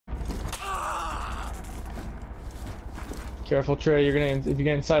Careful, Trey. You're gonna if you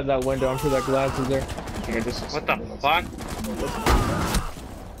get inside that window, I'm sure that glass is there. What the fuck?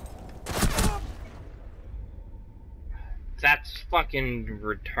 That's fucking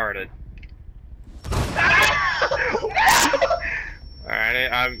retarded.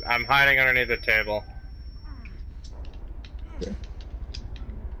 Alright, I'm hiding underneath the table. Okay.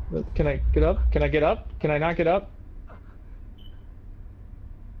 Can I get up? Can I get up? Can I not get up?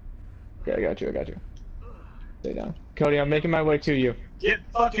 Okay, I got you. I got you. Stay down. Cody, I'm making my way to you. Get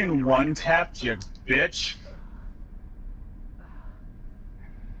fucking one-tapped, you bitch.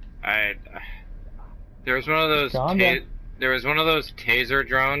 There was one of those there was one of those taser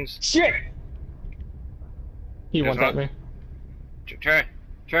drones. Shit! He one-tapped me.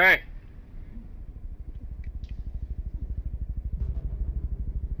 Trey!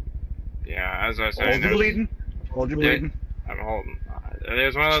 Yeah, as I was saying, Hold your bleeding. Hold your bleeding. I'm holding.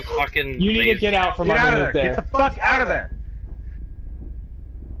 There's one of those fucking. You need to get out from underneath there. Get the fuck out of there!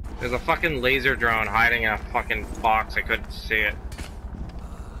 There's a fucking laser drone hiding in a fucking box. I couldn't see it.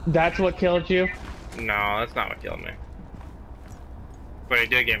 That's what killed you? No, that's not what killed me. But he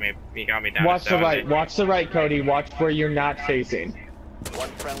did get me. He got me down. Watch the right. Watch the right, Cody. Watch where you're not facing. One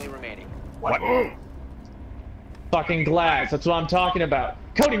friendly remaining. What? Fucking glass. That's what I'm talking about.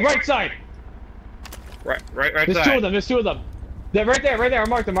 Cody, right side. Right There's side. two of them. There's two of them. They're right there. Right there. I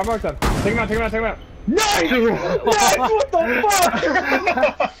marked them. I marked them. Take them out. Take them out. Take them out. Nice! Nice! What the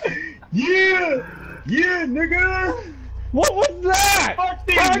fuck? Yeah! Yeah, nigga! What was that? Fuck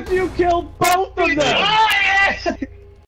How'd you kill both of them?